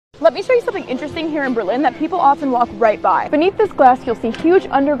Let me show you something interesting here in Berlin that people often walk right by. Beneath this glass, you'll see huge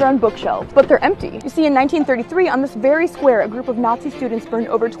underground bookshelves, but they're empty. You see, in 1933, on this very square, a group of Nazi students burned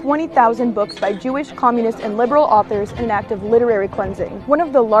over 20,000 books by Jewish, communist, and liberal authors in an act of literary cleansing, one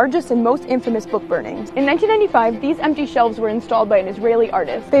of the largest and most infamous book burnings. In 1995, these empty shelves were installed by an Israeli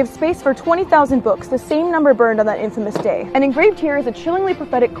artist. They have space for 20,000 books, the same number burned on that infamous day. And engraved here is a chillingly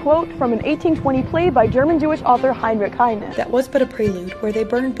prophetic quote from an 1820 play by German Jewish author Heinrich Heine. That was but a prelude. Where they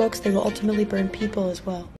burn books, they will ultimately burn people as well.